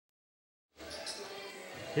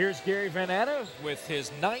Here's Gary Van Atta with his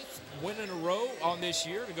 9th win in a row on this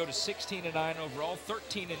year to go to 16-9 overall,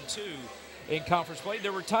 13-2 in conference play.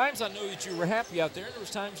 There were times I know that you were happy out there, and there was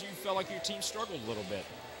times you felt like your team struggled a little bit.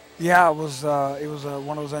 Yeah, it was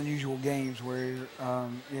one of those unusual games where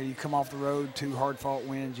you come off the road, 2 hard-fought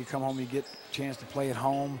wins. You come home, you get a chance to play at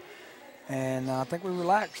home, and I think we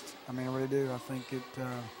relaxed. I mean, I really do. I think it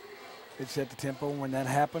set the tempo. When that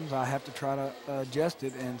happens, I have to try to adjust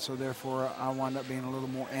it, and so therefore I wind up being a little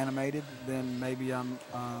more animated than maybe I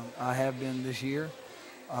have been this year,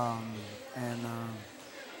 and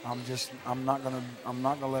I'm not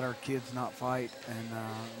gonna let our kids not fight,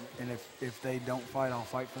 and if they don't fight, I'll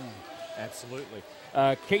fight for them. Absolutely.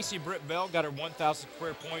 Casey Britt Bell got her 1,000th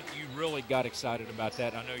career point. You really got excited about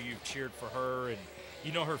that. I know you've cheered for her, and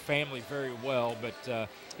you know her family very well, but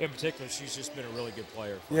in particular, she's just been a really good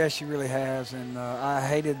player. Yeah, she really has, and I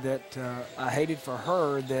hated for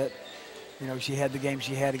her that, she had the game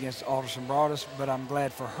she had against Alderson Broadus, but I'm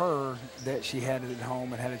glad for her that she had it at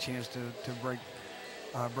home and had a chance to break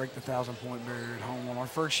the 1,000-point barrier at home on our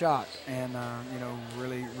first shot, and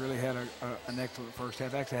really had an excellent first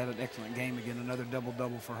half. Actually had an excellent game again, another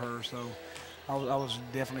double-double for her. So I was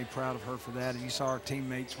definitely proud of her for that, and you saw our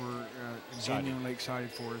teammates were genuinely excited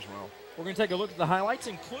for her as well. We're going to take a look at the highlights,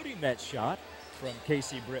 including that shot from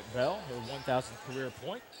Casey Britt Bell, her 1,000th career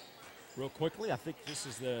point. Real quickly, I think this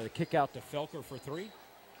is the kick out to Felker for 3.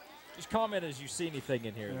 Just comment as you see anything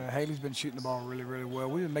in here. Haley's been shooting the ball really, really well.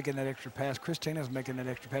 We've been making that extra pass. Christina's making that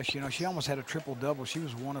extra pass. She almost had a triple-double. She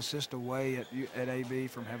was 1 assist away at AB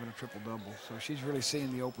from having a triple-double. So she's really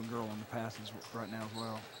seeing the open girl on the passes right now as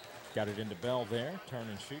well. Got it into Bell there,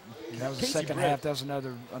 turning, shooting. That was the second half. That was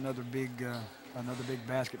another big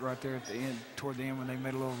basket right there at the end, toward the end when they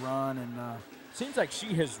made a little run. And seems like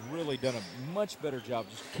she has really done a much better job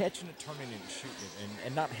just catching it, turning it, and shooting it,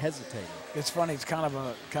 and not hesitating. It's funny. It's kind of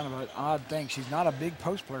an odd thing. She's not a big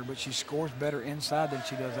post player, but she scores better inside than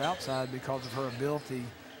she does outside because of her ability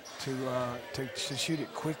to shoot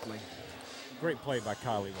it quickly. Great play by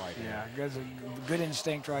Kylie White. Yeah, there's a good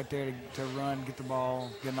instinct right there to run, get the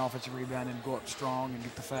ball, get an offensive rebound, and go up strong and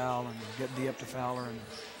get the foul and get D up to Fowler and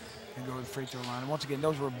go to the free throw line. And once again,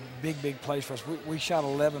 those were big plays for us. We shot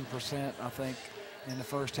 11%, I think, in the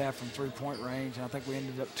first half from three-point range, and I think we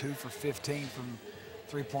ended up 2 for 15 from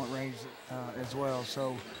three-point range as well.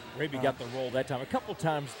 So Raby got the roll that time. A couple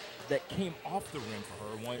times that came off the rim for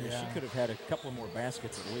her. She could have had a couple more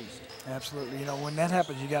baskets at least. Absolutely. When that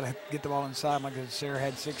happens, you got to get the ball inside. Like Sarah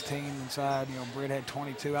had 16 inside. Britt had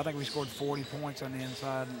 22. I think we scored 40 points on the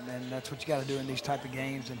inside, and that's what you got to do in these type of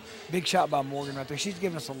games. And big shot by Morgan right there. She's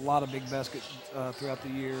given us a lot of big baskets throughout the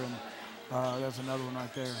year, and that's another one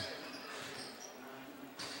right there.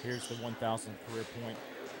 Here's the 1,000th career point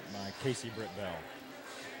by Casey Britt Bell.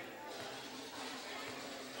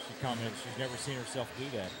 She commented she's never seen herself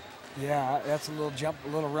do that. Yeah, that's a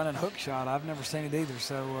little running hook shot. I've never seen it either.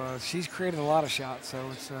 So she's created a lot of shots. So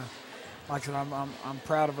it's like I said, I'm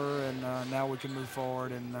proud of her, and now we can move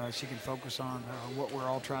forward, and she can focus on what we're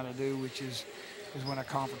all trying to do, which is win a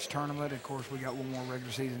conference tournament. Of course, we got one more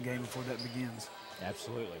regular season game before that begins.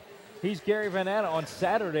 Absolutely. He's Gary Van Atta. On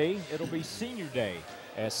Saturday, it'll be Senior Day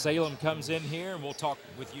as Salem comes in here, and we'll talk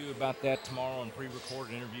with you about that tomorrow and pre-record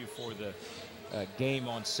an interview for the game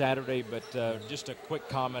on Saturday. But just a quick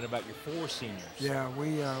comment about your 4 seniors. Yeah,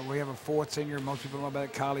 we have a 4th senior. Most people know about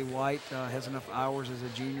it. Kylie White has enough hours as a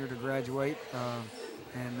junior to graduate,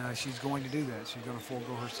 and she's going to do that. She's going to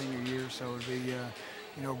forego her senior year. So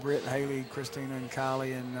it'll be Britt, Haley, Christina, and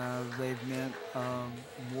Kylie, and they've meant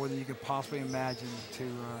more than you could possibly imagine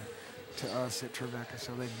to us at Trevecca.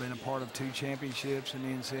 So they've been a part of 2 championships in the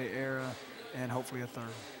NCAA era, and hopefully a 3rd.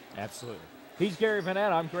 Absolutely. He's Gary Van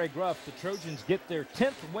Atta. I'm Greg Ruff. The Trojans get their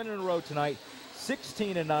 10th win in a row tonight,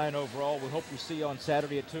 16-9 overall. We hope we see you on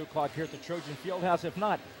Saturday at 2 o'clock here at the Trojan Fieldhouse. If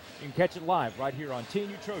not, you can catch it live right here on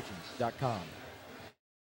TNUtrojans.com.